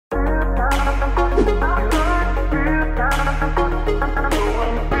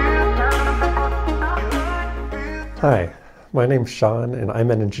Hi, my name's Sean, and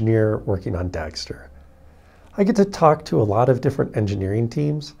I'm an engineer working on Dagster. I get to talk to a lot of different engineering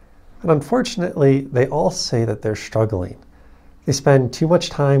teams, and unfortunately, they all say that they're struggling. They spend too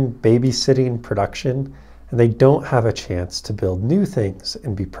much time babysitting production, and they don't have a chance to build new things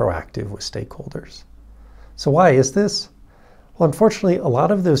and be proactive with stakeholders. So why is this? Well, unfortunately, a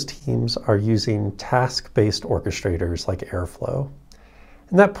lot of those teams are using task-based orchestrators like Airflow,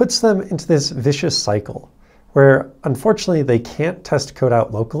 and that puts them into this vicious cycle where unfortunately they can't test code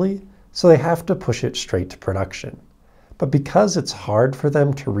out locally, so they have to push it straight to production. But because it's hard for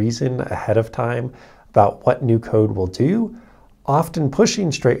them to reason ahead of time about what new code will do, often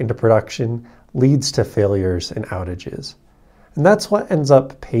pushing straight into production leads to failures and outages. And that's what ends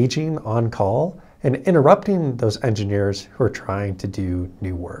up paging on call and interrupting those engineers who are trying to do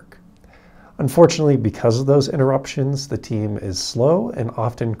new work. Unfortunately, because of those interruptions, the team is slow and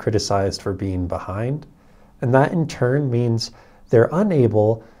often criticized for being behind. And that in turn means they're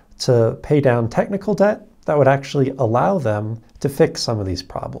unable to pay down technical debt that would actually allow them to fix some of these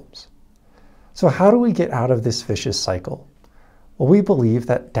problems. So how do we get out of this vicious cycle? Well, we believe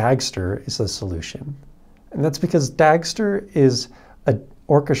that Dagster is the solution. And that's because Dagster is an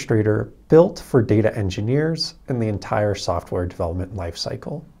orchestrator built for data engineers and the entire software development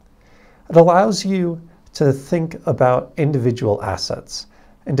lifecycle. It allows you to think about individual assets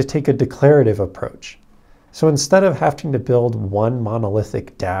and to take a declarative approach. So instead of having to build one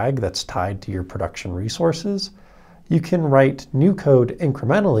monolithic DAG that's tied to your production resources, you can write new code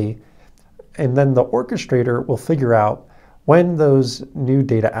incrementally, and then the orchestrator will figure out when those new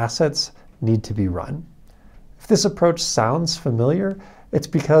data assets need to be run. If this approach sounds familiar, it's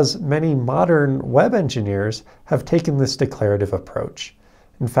because many modern web engineers have taken this declarative approach.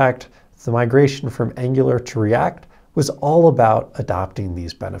 In fact, the migration from Angular to React was all about adopting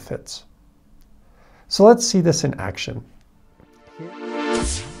these benefits. So let's see this in action.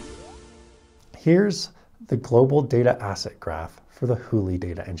 Here's the global data asset graph for the Huli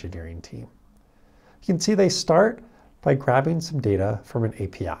data engineering team. You can see they start by grabbing some data from an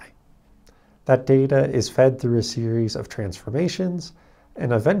API. That data is fed through a series of transformations,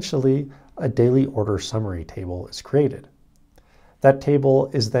 and eventually a daily order summary table is created. That table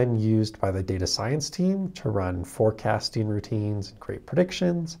is then used by the data science team to run forecasting routines and create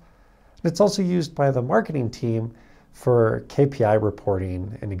predictions. It's also used by the marketing team for KPI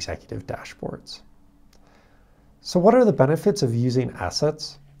reporting and executive dashboards. So what are the benefits of using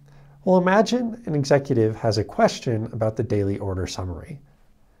assets? Well, imagine an executive has a question about the daily order summary.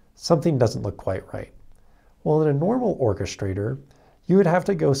 Something doesn't look quite right. Well, in a normal orchestrator, you would have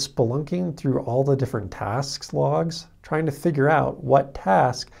to go spelunking through all the different tasks logs, trying to figure out what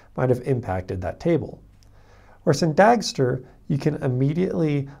task might have impacted that table. Whereas in Dagster, you can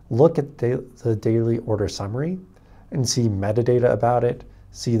immediately look at the daily order summary and see metadata about it,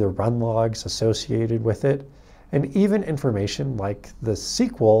 see the run logs associated with it, and even information like the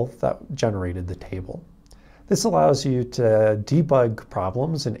SQL that generated the table. This allows you to debug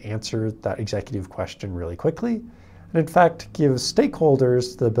problems and answer that executive question really quickly, and in fact gives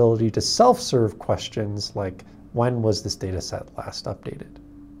stakeholders the ability to self-serve questions like, when was this data set last updated?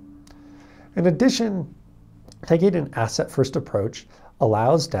 In addition, taking an asset-first approach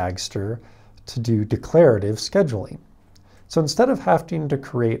allows Dagster to do declarative scheduling. So instead of having to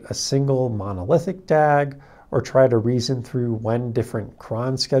create a single monolithic DAG or try to reason through when different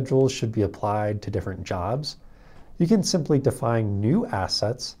cron schedules should be applied to different jobs, you can simply define new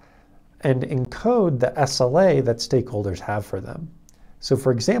assets and encode the SLA that stakeholders have for them. So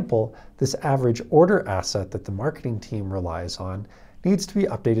for example, this average order asset that the marketing team relies on needs to be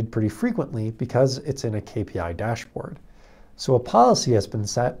updated pretty frequently because it's in a KPI dashboard. So a policy has been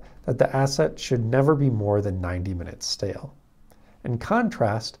set that the asset should never be more than 90 minutes stale. In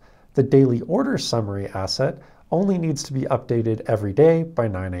contrast, the daily order summary asset only needs to be updated every day by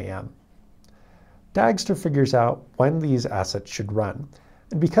 9 a.m. Dagster figures out when these assets should run.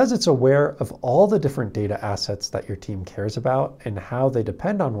 And because it's aware of all the different data assets that your team cares about and how they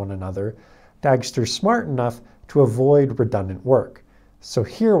depend on one another, Dagster's smart enough to avoid redundant work. So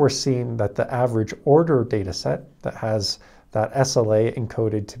here we're seeing that the average order data set that has that SLA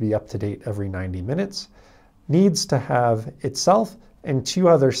encoded to be up to date every 90 minutes needs to have itself and two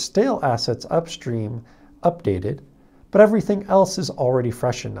other stale assets upstream updated, but everything else is already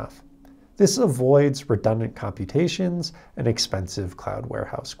fresh enough. This avoids redundant computations and expensive cloud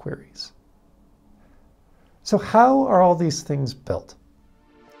warehouse queries. So how are all these things built?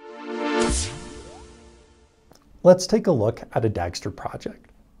 Let's take a look at a Dagster project.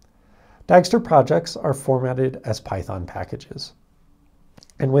 Dagster projects are formatted as Python packages.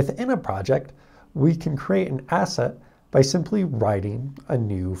 And within a project, we can create an asset by simply writing a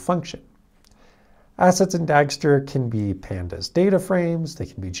new function. Assets in Dagster can be pandas data frames, they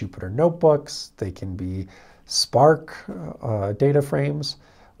can be Jupyter notebooks, they can be Spark data frames,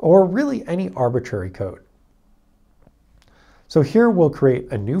 or really any arbitrary code. So here we'll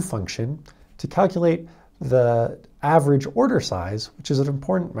create a new function to calculate the average order size, which is an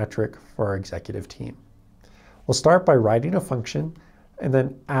important metric for our executive team. We'll start by writing a function and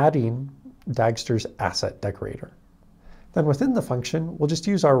then adding Dagster's asset decorator. Then within the function, we'll just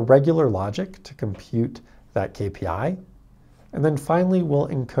use our regular logic to compute that KPI. And then finally, we'll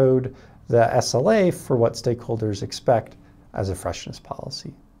encode the SLA for what stakeholders expect as a freshness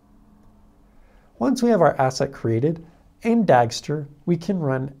policy. Once we have our asset created, in Dagster, we can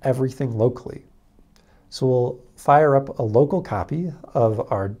run everything locally. So we'll fire up a local copy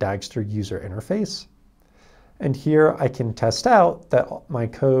of our Dagster user interface. And here I can test out that my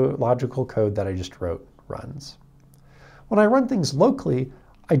logical code that I just wrote runs. When I run things locally,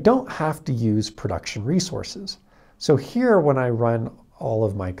 I don't have to use production resources. So here, when I run all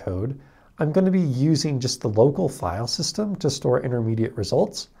of my code, I'm going to be using just the local file system to store intermediate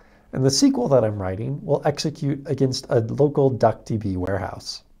results, and the SQL that I'm writing will execute against a local DuckDB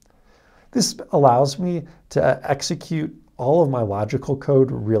warehouse. This allows me to execute all of my logical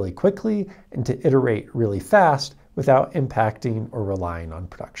code really quickly and to iterate really fast without impacting or relying on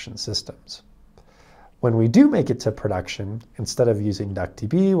production systems. When we do make it to production, instead of using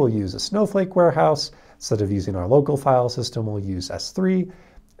DuckDB, we'll use a Snowflake warehouse. Instead of using our local file system, we'll use S3,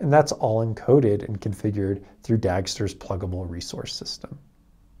 and that's all encoded and configured through Dagster's pluggable resource system.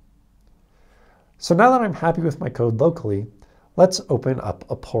 So now that I'm happy with my code locally, let's open up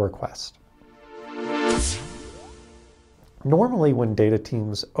a pull request. Normally, when data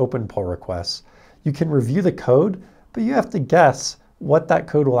teams open pull requests, you can review the code, but you have to guess what that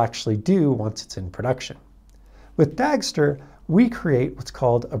code will actually do once it's in production. With Dagster, we create what's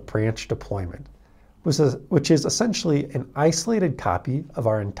called a branch deployment, which is essentially an isolated copy of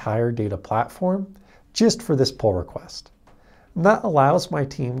our entire data platform just for this pull request. And that allows my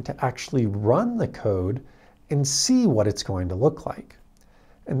team to actually run the code and see what it's going to look like.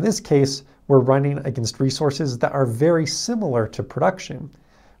 In this case, we're running against resources that are very similar to production.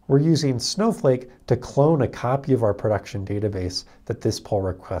 We're using Snowflake to clone a copy of our production database that this pull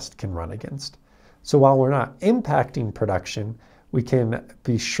request can run against. So while we're not impacting production, we can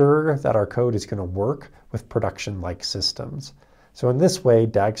be sure that our code is going to work with production-like systems. So in this way,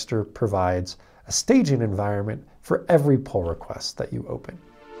 Dagster provides a staging environment for every pull request that you open.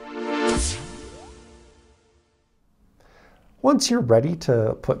 Once you're ready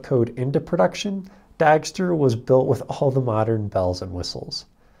to put code into production, Dagster was built with all the modern bells and whistles.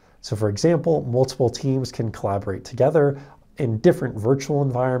 So for example, multiple teams can collaborate together in different virtual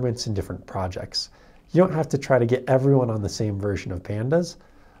environments and different projects. You don't have to try to get everyone on the same version of Pandas,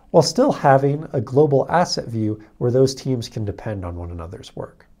 while still having a global asset view where those teams can depend on one another's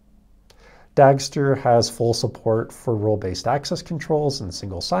work. Dagster has full support for role-based access controls and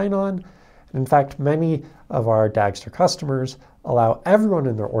single sign-on. In fact, many of our Dagster customers allow everyone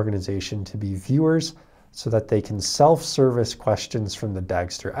in their organization to be viewers so that they can self-service questions from the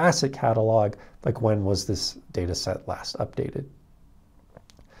Dagster asset catalog, like when was this data set last updated.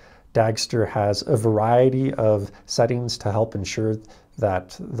 Dagster has a variety of settings to help ensure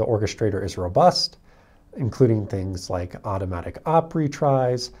that the orchestrator is robust, including things like automatic op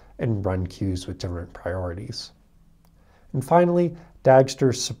retries and run queues with different priorities. And finally,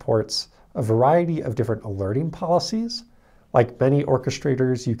 Dagster supports a variety of different alerting policies. Like many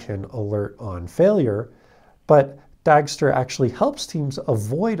orchestrators, you can alert on failure, but Dagster actually helps teams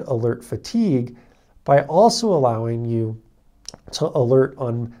avoid alert fatigue by also allowing you to alert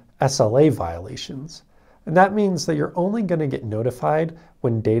on SLA violations. And that means that you're only going to get notified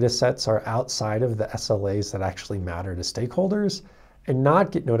when data sets are outside of the SLAs that actually matter to stakeholders, and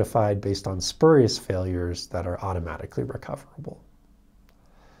not get notified based on spurious failures that are automatically recoverable.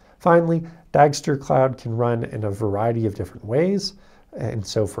 Finally, Dagster Cloud can run in a variety of different ways. And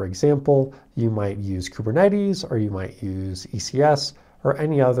so, for example, you might use Kubernetes, or you might use ECS, or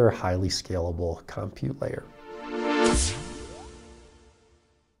any other highly scalable compute layer.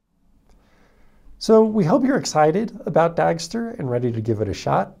 So we hope you're excited about Dagster and ready to give it a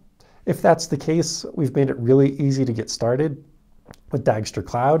shot. If that's the case, we've made it really easy to get started. With Dagster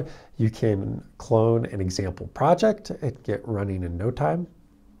Cloud, you can clone an example project and get running in no time.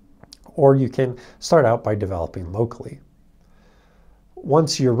 Or you can start out by developing locally.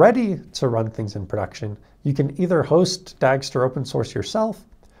 Once you're ready to run things in production, you can either host Dagster open source yourself,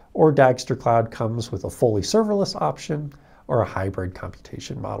 or Dagster Cloud comes with a fully serverless option, or a hybrid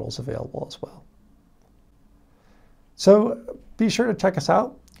computation model is available as well. So be sure to check us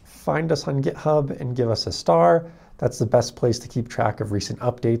out. Find us on GitHub and give us a star. That's the best place to keep track of recent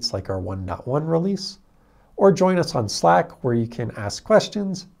updates like our 1.1 release. Or join us on Slack where you can ask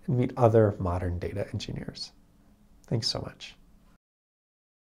questions and meet other modern data engineers. Thanks so much.